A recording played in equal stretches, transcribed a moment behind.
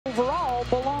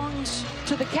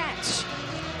to the Cats.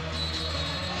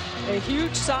 A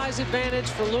huge size advantage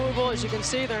for Louisville. As you can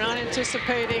see, they're not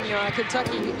anticipating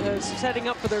Kentucky setting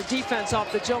up for their defense off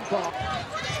the jump ball.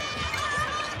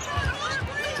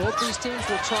 Both these teams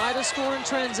will try to score in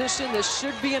transition. This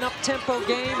should be an up-tempo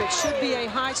game. It should be a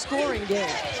high-scoring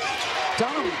game.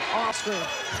 Dunham off screen.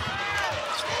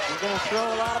 We're going to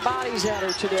throw a lot of bodies at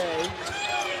her today.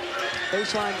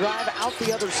 Baseline drive out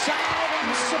the other side,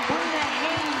 and Sabrina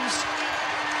Haynes.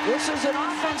 This is an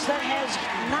offense that has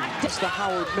knocked us. The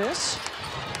Howard miss.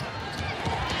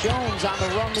 Jones on the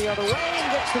run the other way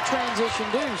and gets the transition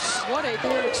deuce. What a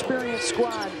very experienced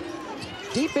squad.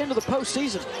 Deep into the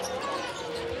postseason.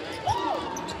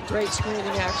 Great screening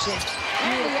action.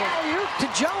 And the alley-oop to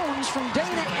Jones from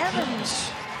Dana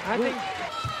Evans. I think.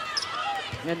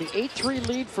 And the 8-3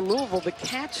 lead for Louisville. The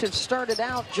Cats have started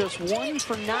out just 1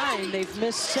 for 9. They've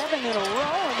missed 7 in a row,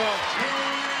 and they'll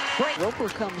break. Roper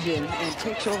comes in and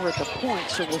takes over at the point,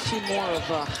 so we'll see more of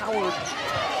Howard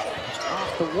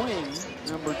off the wing.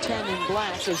 Number 10 in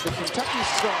black is the Kentucky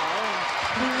star.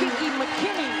 And Kiki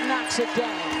McKinney knocks it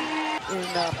down in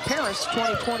Paris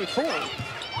 2024.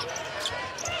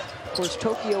 Of course,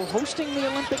 Tokyo hosting the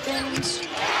Olympic Games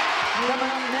coming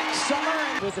up next summer.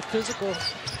 With the physical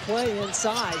play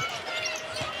inside.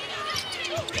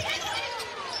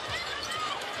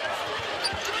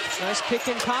 Nice pick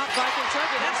and pop by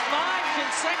Kentucky. That's 5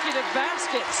 consecutive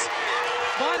baskets.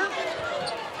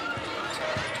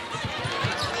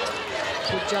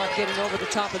 Good job getting over the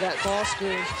top of that ball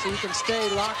screen so you can stay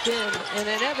locked in. And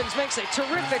then Evans makes a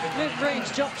terrific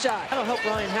mid-range jump shot. That'll help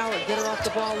Ryan Howard get her off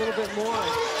the ball a little bit more.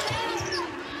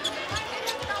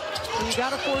 And you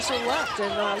got to force her left,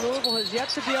 and Louisville has yet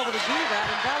to be able to do that.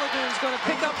 And Balagoon's going to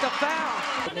pick up the foul.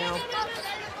 Now,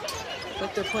 I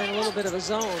think they're playing a little bit of a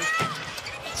zone.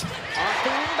 Off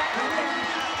the inbound,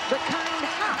 the kind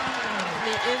hop.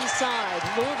 The inside.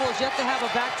 Louisville's yet to have a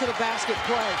back-to-the-basket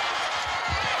play.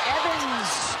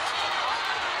 Evans.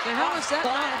 And how is that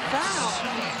not a foul?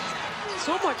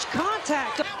 So much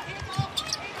contact.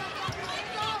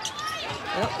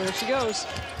 Well, there she goes.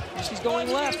 She's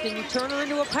going left, and you turn her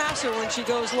into a passer when she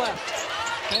goes left.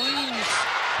 Haynes.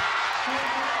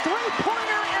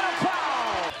 Three-pointer and a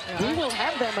foul. Yeah. We will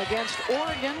have them against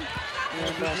Oregon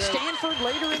and Stanford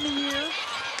later in the year.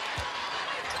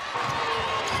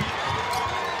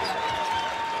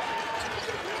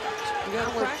 You got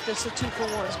to practice the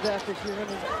 2-for-1s, Beth, if you're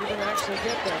gonna actually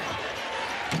get there.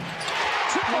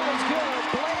 Triple is good.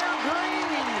 Blair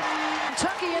Green.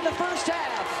 Kentucky in the first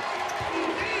half.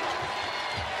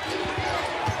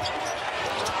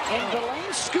 And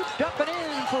Delane scooped up and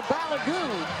in for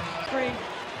Balagoon. Green.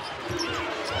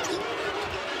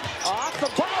 Off the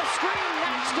ball screen,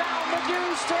 knocks down the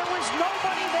deuce. There was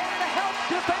nobody there to help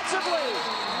defensively.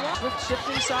 With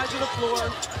shifting sides of the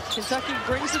floor, Kentucky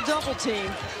brings the double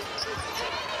team.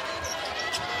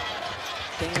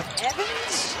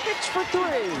 Evans hits for 3.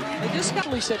 They just got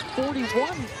said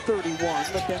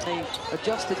 41-31, but then they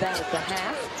adjusted that at the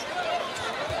half.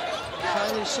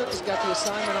 Kylie Shook has got the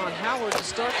assignment on Howard to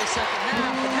start the second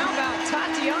half. And how about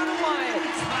Tatiana Wyatt?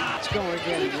 Let's go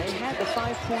again. They had the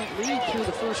 5-point lead through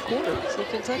the first quarter. See,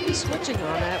 Kentucky switching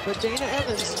on that, but Dana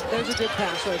Evans, there's a good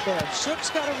pass right there. Shook's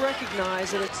got to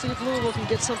recognize it and see if Louisville can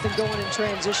get something going in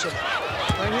transition.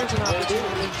 Right here's an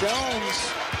opportunity. Jones,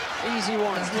 easy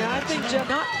one. Yeah, I think Jeff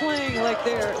not playing like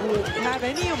they have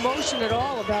any emotion at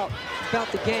all about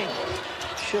the game.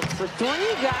 Shook for 3,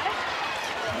 got it.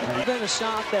 Been a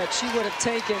shot that she would have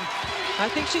taken. I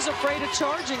think she's afraid of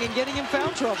charging and getting in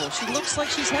foul trouble. She looks like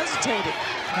she's hesitated.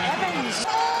 Evans.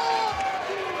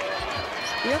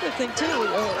 The other thing, too,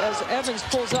 as Evans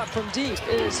pulls up from deep,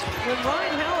 is when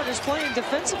Ryan Howard is playing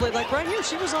defensively, like right here,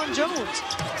 she was on Jones.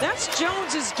 That's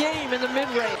Jones's game in the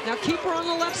mid-range. Now keep her on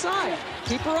the left side.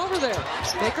 Keep her over there.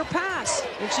 Make her pass.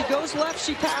 When she goes left,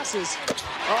 she passes.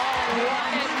 Oh,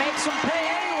 Ryan makes them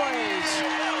pay anyways.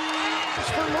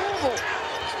 It's for Louisville.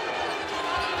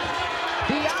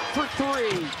 Beyond for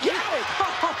 3. Get it!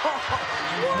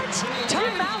 What?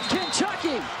 Timeout,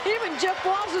 Kentucky. Even Jeff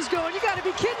Walls is going, you got to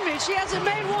be kidding me. She hasn't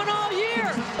made one all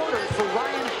year. For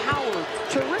Ryan Howard.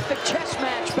 Terrific chess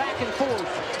match back and forth.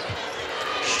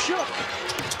 Shook.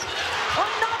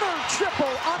 Another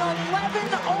triple on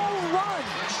 11-0 run.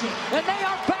 And they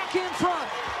are back in front.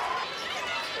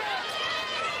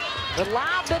 The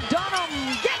lob to Dunham.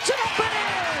 Gets it up and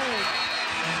in.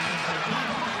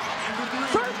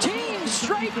 13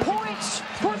 straight points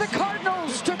for the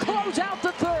Cardinals to close out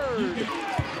the third.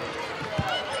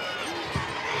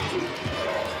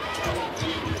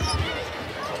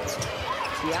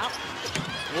 Yep.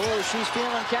 Whoa, she's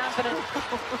feeling confident.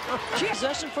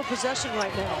 Possession for possession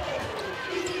right now.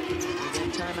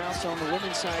 Again, timeouts on the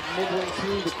women's side midway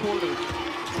through the quarter.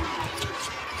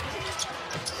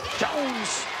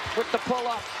 Jones with the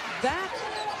pull-up. That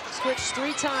switched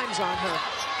 3 times on her.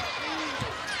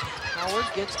 Howard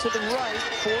gets to the right,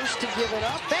 forced to give it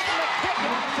up. And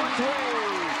McKinney for 3.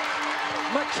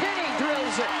 McKinney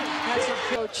drills it. That's a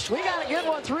coach. We got a good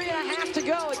one. 3.5 to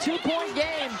go. A 2-point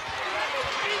game.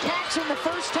 Cats in the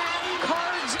first half,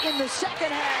 Cards in the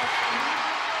second half.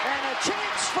 And a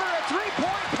chance for a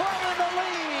 3-point play in the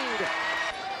lead.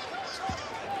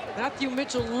 Matthew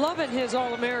Mitchell loving his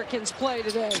All-Americans play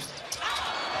today.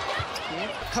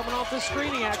 Coming off the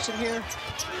screening action here.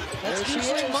 That's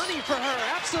usually money for her,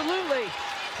 absolutely.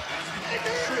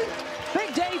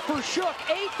 Big day for Shook.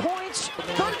 8 points,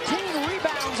 13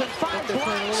 rebounds, and 5 They're blocks.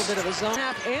 playing a little bit of a zone.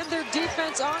 And their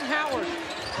defense on Howard.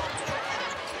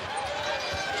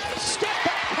 Step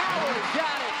back, Howard,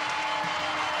 got it.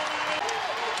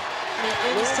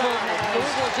 Inside,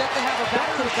 Louisville yet to have a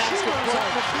back to the basket Shooters play.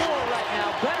 on the floor right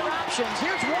now. Better options.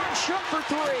 Here's one, Shook for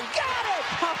 3. Got it!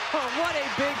 What a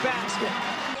big basket.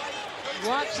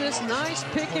 Watch this nice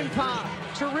pick and pop.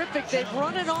 Terrific. They've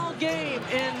run it all game.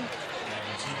 And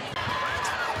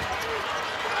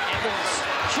Evans,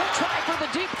 she'll try for the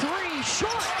deep 3.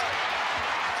 Short.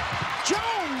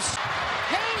 Jones.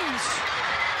 Hayes.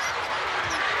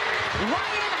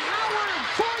 Ryan